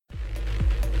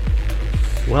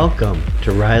Welcome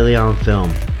to Riley on Film.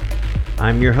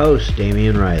 I'm your host,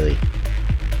 Damian Riley.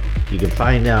 You can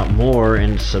find out more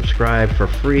and subscribe for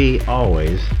free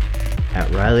always at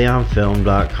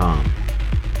RileyOnFilm.com.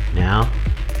 Now,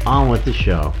 on with the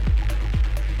show.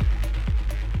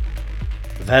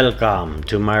 Welcome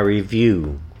to my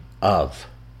review of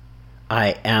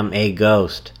I Am a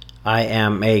Ghost. I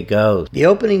Am a Ghost. The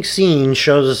opening scene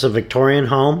shows us a Victorian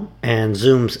home and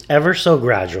zooms ever so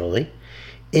gradually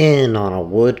in on a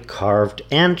wood-carved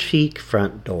antique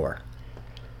front door.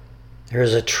 There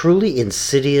is a truly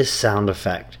insidious sound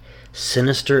effect,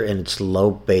 sinister in its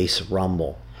low bass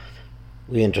rumble.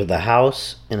 We enter the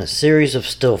house in a series of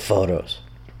still photos.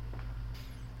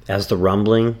 As the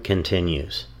rumbling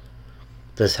continues,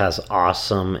 this has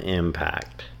awesome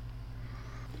impact.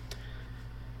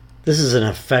 This is an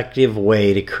effective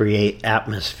way to create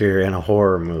atmosphere in a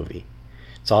horror movie.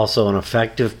 It's also an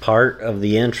effective part of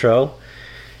the intro.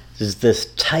 Is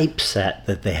this typeset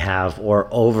that they have or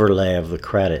overlay of the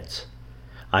credits.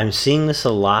 I'm seeing this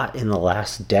a lot in the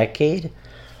last decade.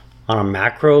 On a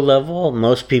macro level,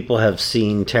 most people have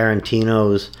seen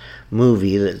Tarantino's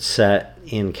movie that's set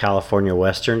in California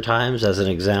Western times as an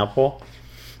example.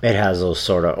 It has those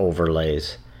sort of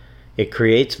overlays. It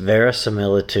creates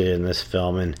verisimilitude in this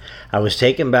film, and I was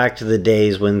taken back to the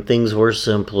days when things were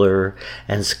simpler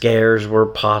and scares were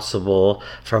possible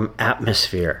from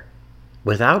atmosphere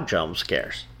without jump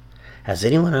scares. Has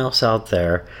anyone else out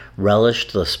there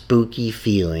relished the spooky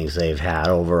feelings they've had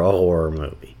over a horror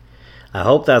movie? I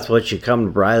hope that's what you come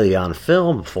to Riley on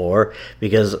Film for,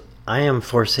 because I am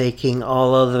forsaking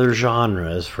all other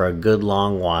genres for a good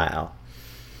long while.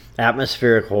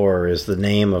 Atmospheric horror is the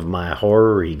name of my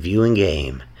horror reviewing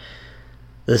game.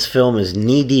 This film is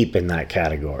knee-deep in that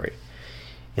category.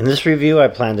 In this review, I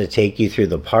plan to take you through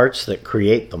the parts that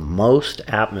create the most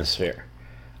atmosphere.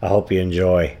 I hope you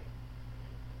enjoy.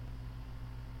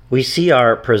 We see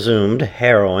our presumed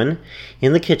heroine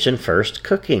in the kitchen first,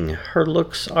 cooking. Her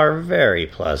looks are very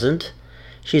pleasant.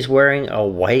 She's wearing a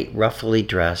white ruffly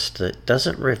dress that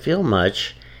doesn't reveal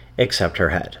much except her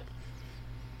head.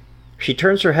 She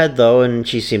turns her head though, and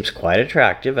she seems quite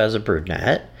attractive as a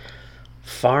brunette,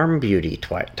 farm beauty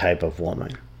type of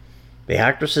woman. The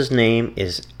actress's name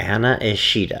is Anna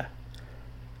Ishida.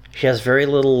 She has very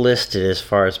little listed as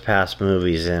far as past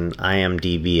movies in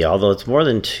IMDb, although it's more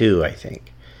than 2, I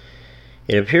think.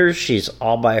 It appears she's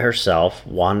all by herself,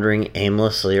 wandering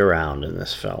aimlessly around in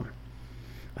this film.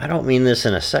 I don't mean this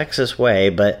in a sexist way,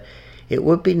 but it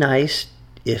would be nice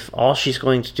if all she's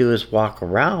going to do is walk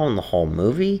around the whole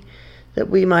movie, that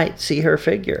we might see her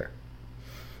figure.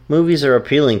 Movies are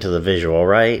appealing to the visual,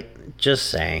 right? Just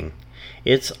saying.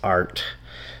 It's art.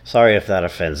 Sorry if that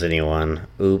offends anyone.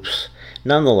 Oops.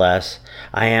 Nonetheless,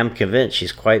 I am convinced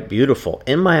she's quite beautiful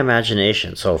in my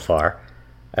imagination so far,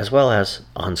 as well as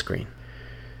on screen.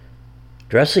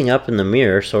 Dressing up in the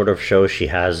mirror sort of shows she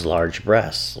has large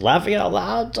breasts. Laughing out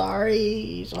loud,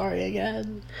 sorry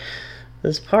again.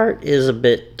 This part is a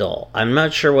bit dull. I'm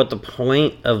not sure what the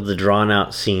point of the drawn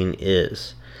out scene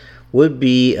is. Would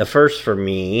be a first for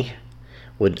me.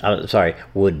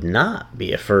 Would not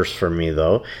be a first for me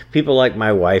though. People like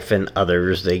my wife and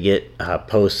others, they get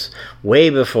posts way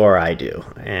before I do,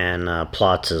 and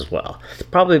plots as well.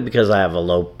 Probably because I have a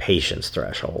low patience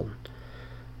threshold.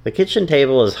 The kitchen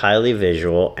table is highly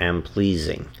visual and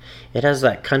pleasing. It has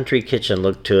that country kitchen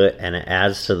look to it, and it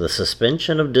adds to the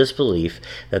suspension of disbelief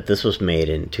that this was made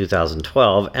in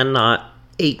 2012 and not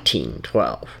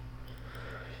 1812.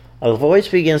 A voice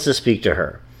begins to speak to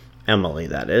her. Emily,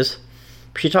 that is.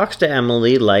 She talks to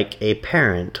Emily like a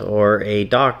parent or a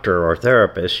doctor or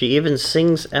therapist. She even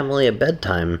sings Emily a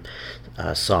bedtime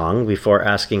song before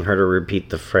asking her to repeat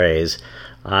the phrase,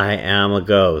 I am a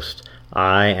ghost,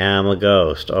 I am a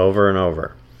ghost, over and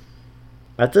over.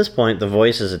 At this point, the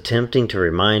voice is attempting to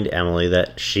remind Emily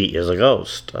that she is a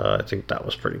ghost. I think that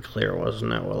was pretty clear,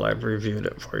 wasn't it? Well, I've reviewed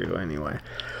it for you anyway.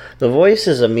 The voice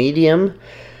is a medium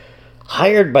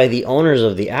hired by the owners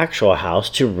of the actual house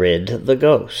to rid the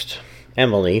ghost,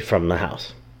 Emily, from the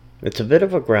house. It's a bit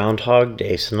of a Groundhog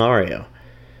Day scenario.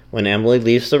 When Emily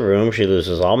leaves the room, she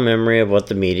loses all memory of what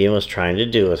the medium was trying to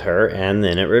do with her, and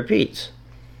then it repeats.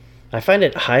 I find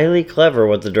it highly clever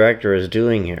what the director is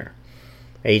doing here.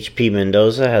 H.P.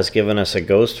 Mendoza has given us a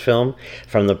ghost film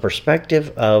from the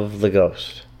perspective of the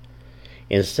ghost.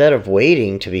 Instead of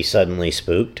waiting to be suddenly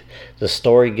spooked, the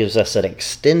story gives us an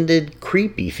extended,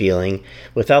 creepy feeling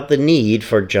without the need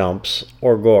for jumps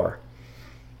or gore.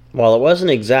 While it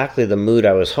wasn't exactly the mood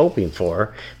I was hoping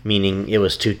for, meaning it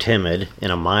was too timid in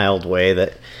a mild way,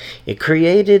 that it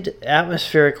created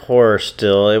atmospheric horror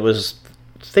still, it was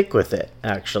thick with it,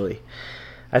 actually.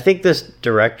 I think this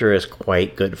director is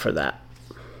quite good for that.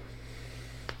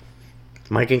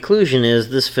 My conclusion is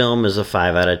this film is a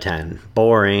 5 out of 10.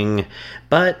 Boring,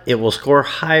 but it will score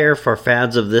higher for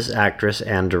fans of this actress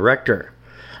and director.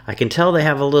 I can tell they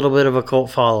have a little bit of a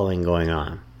cult following going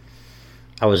on.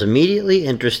 I was immediately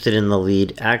interested in the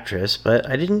lead actress, but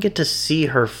I didn't get to see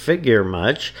her figure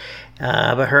much,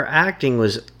 but her acting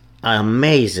was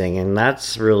amazing, and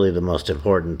that's really the most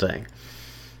important thing.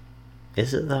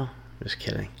 Is it though? Just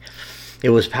kidding. It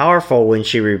was powerful when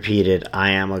she repeated, "I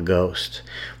am a ghost."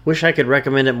 Wish I could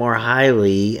recommend it more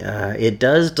highly. It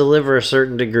does deliver a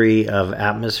certain degree of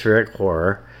atmospheric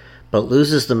horror, but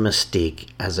loses the mystique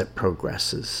as it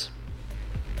progresses.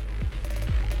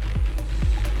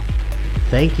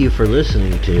 Thank you for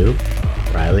listening to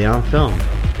Riley on Film.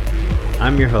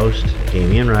 I'm your host,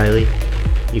 Damian Riley.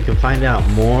 You can find out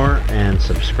more and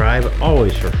subscribe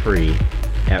always for free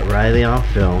at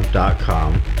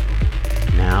RileyOnFilm.com.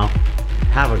 Now,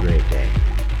 have a great day.